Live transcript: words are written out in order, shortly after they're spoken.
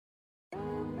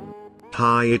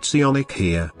Hi, it's Aeonik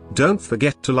here. Don't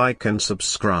forget to like and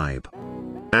subscribe.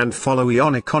 And follow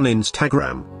Aeonik on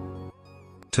Instagram.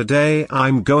 Today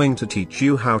I'm going to teach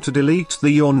you how to delete the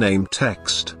your name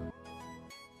text.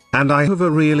 And I have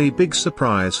a really big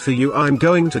surprise for you. I'm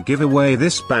going to give away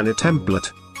this banner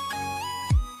template.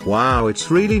 Wow,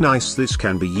 it's really nice. This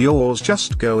can be yours.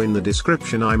 Just go in the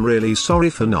description. I'm really sorry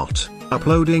for not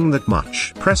uploading that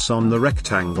much. Press on the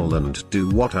rectangle and do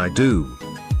what I do.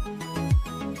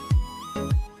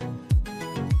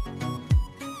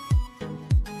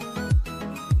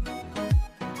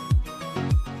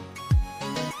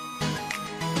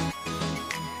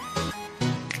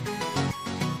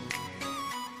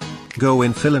 Go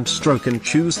in fill and stroke and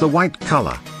choose the white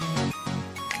color.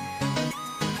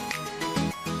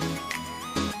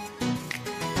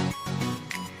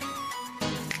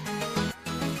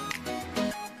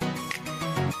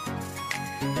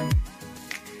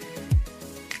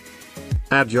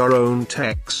 Add your own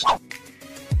text.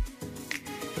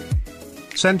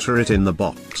 Center it in the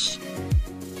box.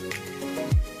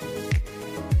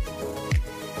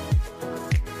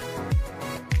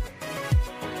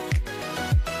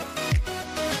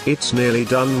 It's nearly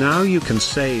done. Now you can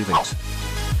save it.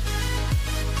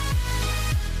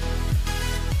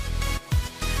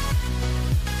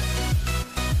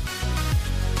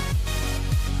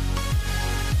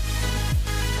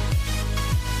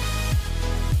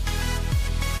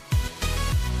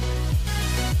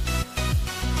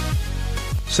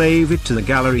 Save it to the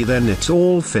gallery, then it's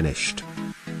all finished.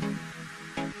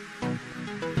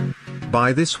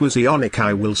 Bye, this was Aeonik.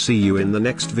 I will see you in the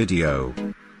next video.